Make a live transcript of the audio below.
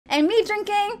And me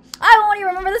drinking, I won't even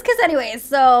remember this kiss anyways,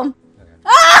 so. Okay.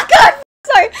 Ah, God!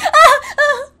 Sorry.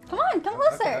 Come on, come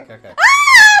closer. Okay.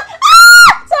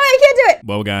 Sorry, I can't do it.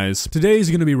 Well, guys, today's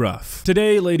gonna be rough.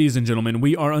 Today, ladies and gentlemen,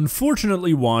 we are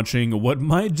unfortunately watching what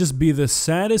might just be the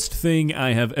saddest thing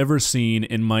I have ever seen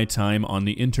in my time on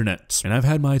the internet. And I've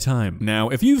had my time. Now,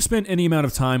 if you've spent any amount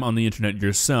of time on the internet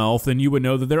yourself, then you would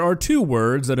know that there are two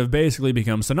words that have basically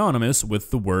become synonymous with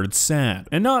the word sad.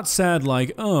 And not sad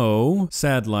like, oh,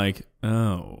 sad like,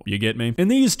 oh, you get me? And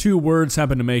these two words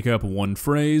happen to make up one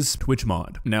phrase, Twitch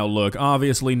mod. Now look,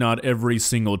 obviously not every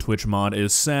single Twitch mod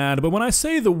is sad, but when I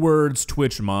say the words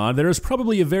Twitch mod, there is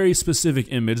probably a very specific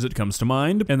image that comes to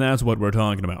mind, and that's what we're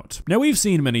talking about. Now we've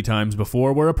seen many times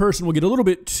before where a person will get a little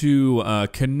bit too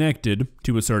connected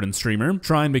to a certain streamer,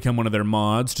 try and become one of their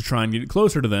mods to try and get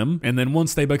closer to them, and then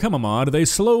once they become a mod, they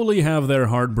slowly have their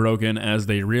heart broken as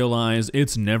they realize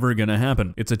it's never gonna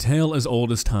happen. It's a tale as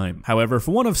old as time. However, for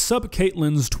one of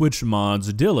Caitlin's Twitch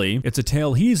mods, Dilly, it's a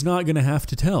tale he's not gonna have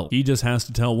to tell. He just has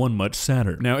to tell one much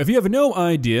sadder. Now, if you have no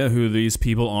idea who these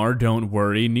people are, don't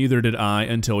worry, neither did I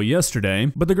until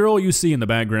yesterday, but the girl you see in the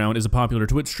background is a popular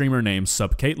Twitch streamer named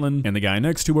Caitlin, and the guy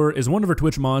next to her is one of her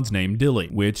Twitch mods named Dilly,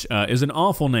 which is an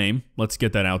awful name, let's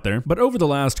get that out there. But over the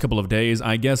last couple of days,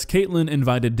 I guess Caitlin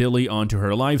invited Dilly onto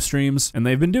her live streams, and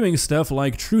they've been doing stuff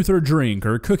like Truth or Drink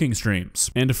or cooking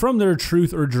streams. And from their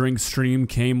Truth or Drink stream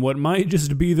came what might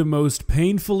just be the most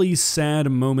painfully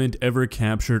sad moment ever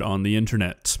captured on the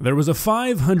internet. There was a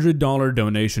 $500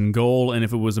 donation goal, and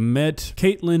if it was met,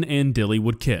 Caitlin and Dilly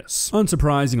would kiss.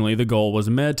 Unsurprisingly, the goal was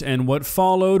met, and what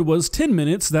followed was 10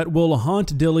 minutes that will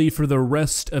haunt Dilly for the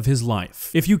rest of his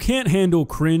life. If you can't handle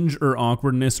cringe or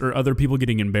awkwardness or other people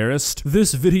getting embarrassed,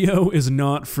 this video is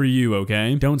not for you,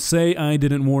 okay? Don't say I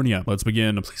didn't warn you. Let's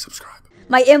begin. Please subscribe.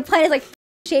 My implant is like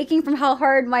shaking from how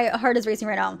hard my heart is racing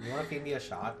right now. You want to feed me a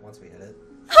shot once we hit it?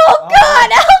 Oh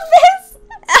God, Elvis!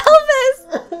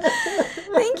 Elvis!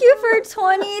 Thank you for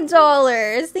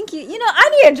 $20. Thank you. You know, I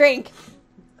need a drink.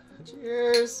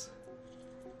 Cheers.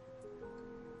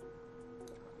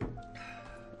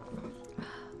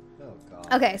 Oh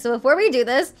God. Okay, so before we do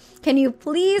this, can you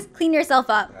please clean yourself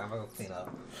up? I'm gonna clean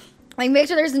up. Like, make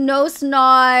sure there's no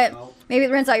snot. Nope. Maybe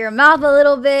rinse out your mouth a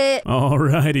little bit.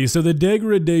 Alrighty, so the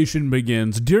degradation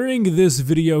begins. During this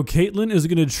video, Caitlin is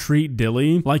gonna treat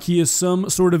Dilly like he is some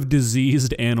sort of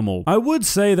diseased animal. I would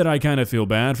say that I kind of feel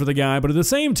bad for the guy, but at the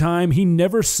same time, he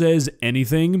never says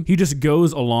anything. He just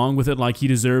goes along with it like he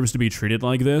deserves to be treated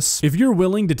like this. If you're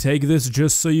willing to take this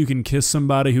just so you can kiss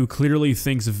somebody who clearly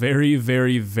thinks very,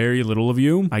 very, very little of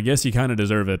you, I guess you kind of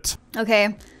deserve it.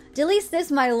 Okay. Dilly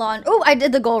sniffs my lawn. Oh, I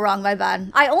did the goal wrong, my bad.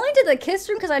 I only did the kiss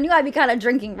stream because I knew I'd be kind of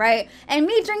drinking, right? And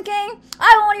me drinking,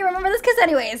 I won't even remember this kiss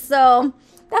anyways, so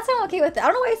that's why I'm okay with it. I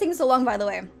don't know why he's taking so long, by the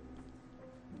way.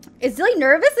 Is Dilly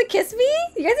nervous to kiss me?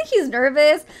 You guys think he's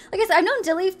nervous? Like I said, I've known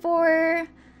Dilly for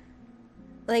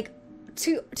like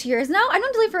two years now. I've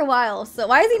known Dilly for a while, so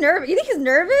why is he nervous? You think he's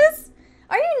nervous?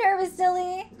 Are you nervous,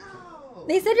 Dilly?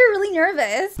 They said you're really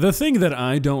nervous. The thing that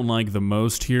I don't like the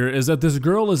most here is that this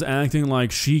girl is acting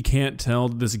like she can't tell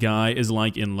that this guy is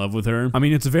like in love with her. I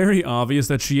mean, it's very obvious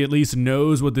that she at least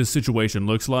knows what this situation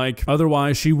looks like.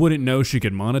 Otherwise, she wouldn't know she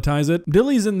could monetize it.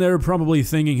 Dilly's in there probably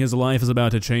thinking his life is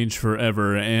about to change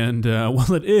forever, and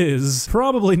well, it is.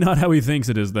 Probably not how he thinks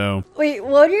it is, though. Wait,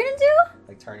 what are you gonna do?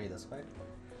 Like turn you this way?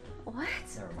 What?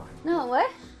 Never mind. No,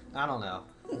 what? I don't know.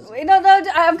 Wait, no,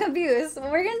 I'm confused. What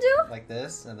are you gonna do? Like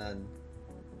this, and then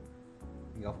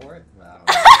you go for it?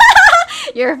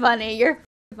 You're funny. You're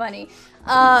funny.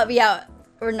 Yeah,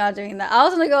 we're not doing that. I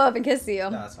was gonna go up and kiss you. No,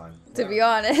 that's fine. To be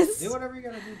honest. Do whatever you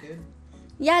gotta do, dude.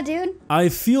 Yeah, dude. I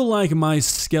feel like my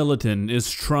skeleton is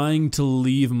trying to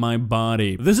leave my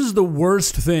body. This is the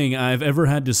worst thing I've ever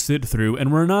had to sit through,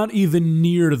 and we're not even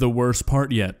near the worst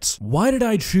part yet. Why did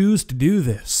I choose to do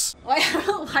this? I don't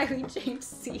know why we changed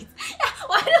seats.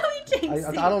 Why don't we change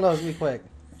seats? I don't know. It's be quick.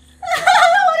 I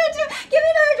don't want to do. Give me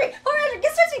another drink. Pour another drink.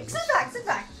 Sit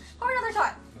back. Pour another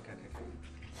shot. Okay.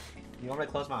 You want me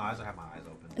to close my eyes or have my eyes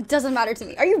open? It doesn't matter to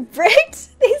me. Are you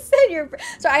bricked? They said you're bricked.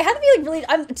 So I have to be like really.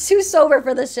 I'm too sober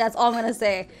for this shit. That's all I'm gonna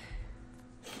say.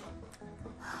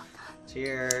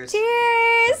 Cheers.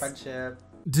 Cheers. Friendship.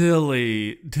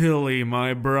 Dilly,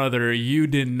 my brother, you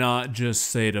did not just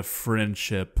say to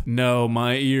friendship. No,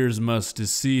 my ears must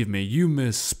deceive me. You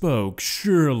misspoke,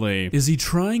 surely. Is he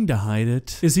trying to hide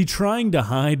it? Is he trying to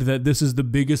hide that this is the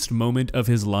biggest moment of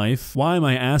his life? Why am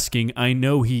I asking? I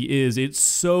know he is. It's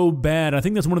so bad. I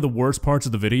think that's one of the worst parts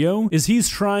of the video, is he's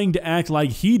trying to act like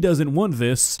he doesn't want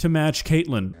this to match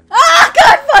Caitlin. Ah,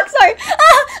 God, fuck, sorry.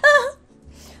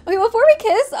 Okay, before we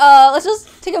kiss, let's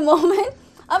just take a moment.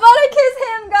 I'm about to kiss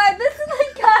him, guys. This is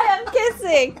the guy I'm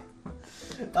kissing.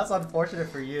 That's unfortunate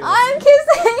for you. I'm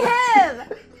kissing him.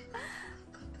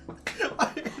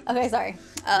 Okay, sorry.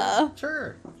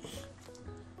 Sure.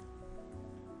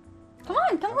 Come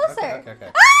on, come closer.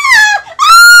 Okay.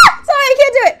 Sorry, I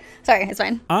can't do it. Sorry, it's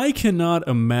fine. I cannot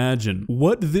imagine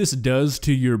what this does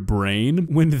to your brain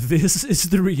when this is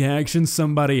the reaction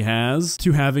somebody has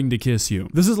to having to kiss you.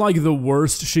 This is like the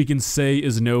worst she can say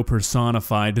is no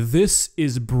personified. This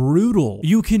is brutal.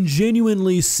 You can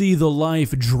genuinely see the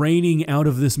life draining out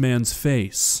of this man's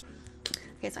face.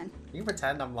 Okay, it's fine. You can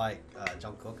pretend I'm like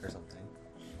Jungkook or something.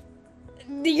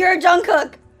 You're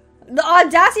Jungkook. The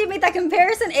audacity to make that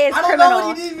comparison is I don't criminal. know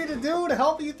what you need me to do to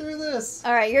help you through this.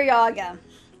 All right, you're Yaga.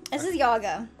 This is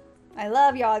Yaga. I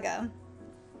love Yaga.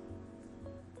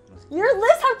 Your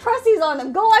lips have Pressies on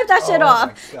them. Go wipe that shit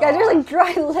off. Guys, there's like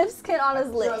dry lip skin on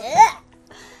his lips.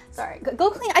 Sorry, go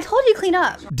clean. I told you to clean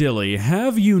up. Dilly,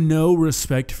 have you no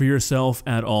respect for yourself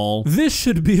at all? This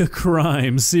should be a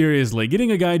crime, seriously.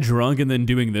 Getting a guy drunk and then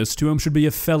doing this to him should be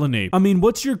a felony. I mean,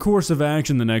 what's your course of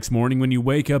action the next morning when you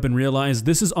wake up and realize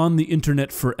this is on the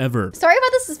internet forever? Sorry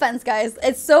about the suspense, guys.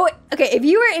 It's so... Okay, if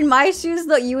you were in my shoes,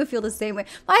 though, you would feel the same way.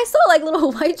 But I saw, like,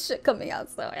 little white shit coming out,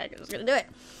 so I'm just gonna do it.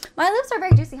 My lips are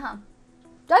very juicy, huh?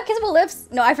 Do I have kissable lips?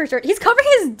 No, I for sure... He's covering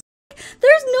his dick.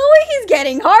 There's no way he's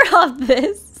getting hard off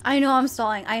this. I know I'm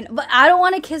stalling, but I don't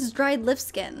want to kiss dried lip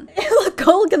skin.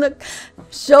 Look in the...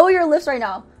 Show your lips right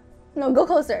now. No, go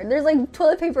closer. There's like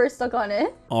toilet paper stuck on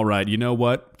it. All right, you know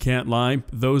what? Can't lie.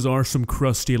 Those are some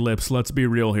crusty lips. Let's be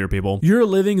real here, people. You're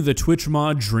living the Twitch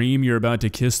mod dream. You're about to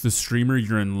kiss the streamer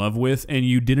you're in love with, and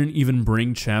you didn't even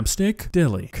bring chapstick?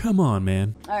 Dilly, come on,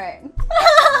 man. All right.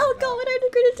 Oh God, what am I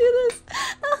going to do this?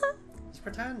 Just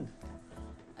pretend.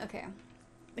 Okay.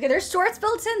 Okay, there's shorts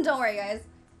built in. Don't worry, guys.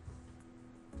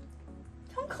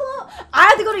 Come close. I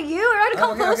have to go to you, or I have to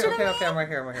come closer to me? Okay, I'm right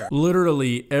here.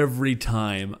 Literally every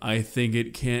time I think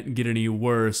it can't get any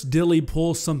worse, Dilly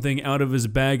pulls something out of his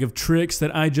bag of tricks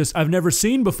that I've never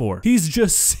seen before. He's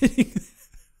just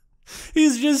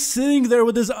sitting there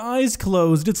with his eyes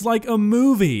closed. It's like a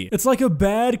movie. It's like a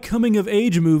bad coming of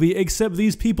age movie, except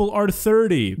these people are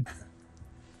 30.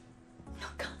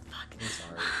 Oh God, fuck. I'm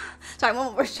sorry. Sorry,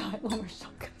 one more shot,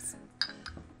 guys.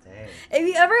 Dang. If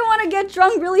you ever want to get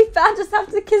drunk really fast, just have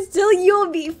to kiss Dilly.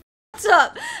 You'll be f***ed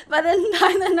up by the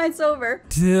time the night's over.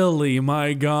 Dilly,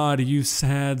 my God, you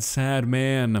sad, sad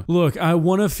man. Look, I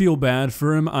want to feel bad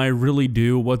for him. I really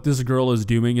do. What this girl is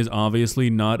doing is obviously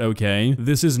not okay.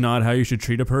 This is not how you should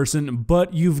treat a person,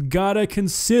 but you've got to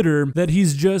consider that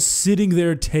he's just sitting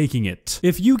there taking it.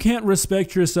 If you can't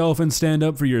respect yourself and stand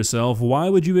up for yourself, why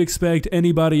would you expect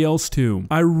anybody else to?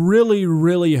 I really,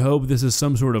 really hope this is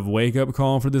some sort of wake-up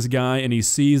call for this guy and he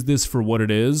sees this for what it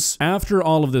is. After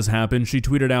all of this happened, she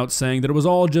tweeted out saying that it was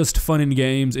all just fun and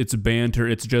games, it's banter,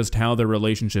 it's just how their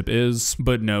relationship is.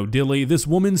 But no, Dilly, this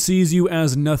woman sees you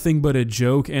as nothing but a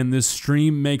joke, and this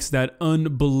stream makes that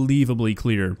unbelievably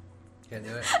clear. Can't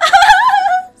do it.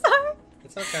 Sorry.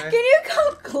 It's okay. Can you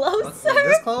come closer?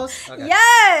 This close? Okay.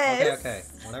 Yes. Okay.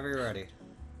 Whenever you're ready.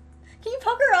 Can you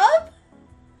pucker up?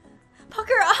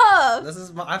 Pucker up.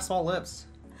 I have small lips.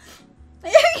 You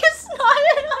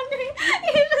snotted on me.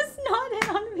 You just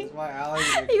snotted on me. This is my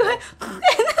allergy. You went,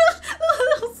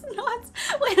 little snots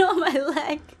went on my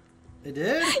leg. It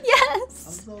did?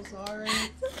 Yes. I'm so sorry.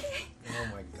 Okay. Oh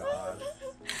my God.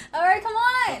 All right, come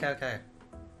on. Okay.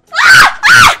 Sorry.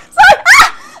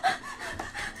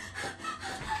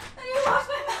 I need to wash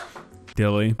my mouth.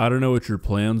 Dilly, I don't know what your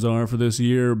plans are for this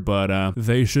year, but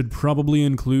they should probably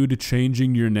include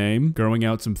changing your name, growing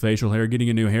out some facial hair, getting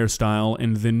a new hairstyle,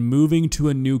 and then moving to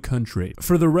a new country.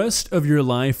 For the rest of your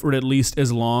life, or at least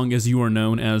as long as you are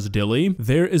known as Dilly,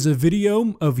 there is a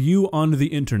video of you on the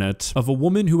internet of a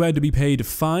woman who had to be paid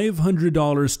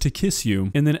 $500 to kiss you,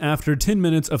 and then after 10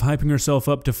 minutes of hyping herself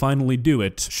up to finally do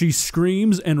it, she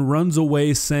screams and runs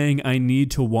away saying, "I need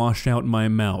to wash out my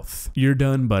mouth." You're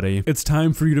done, buddy. It's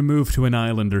time for you to move to an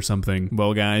island or something.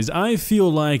 Well, guys, I feel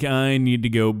like I need to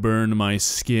go burn my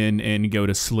skin and go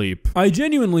to sleep. I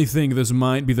genuinely think this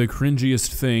might be the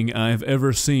cringiest thing I've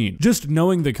ever seen. Just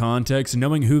knowing the context,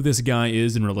 knowing who this guy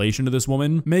is in relation to this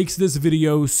woman, makes this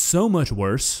video so much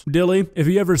worse. Dilly, if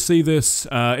you ever see this,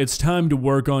 it's time to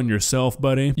work on yourself,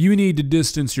 buddy. You need to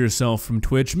distance yourself from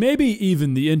Twitch, maybe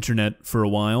even the internet for a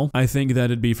while. I think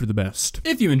that'd be for the best.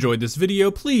 If you enjoyed this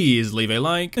video, please leave a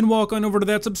like and walk on over to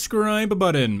that subscribe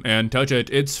button and touch it.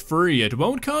 It's free. It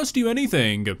won't cost you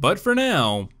anything. But for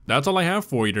now, that's all I have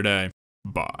for you today.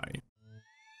 Bye.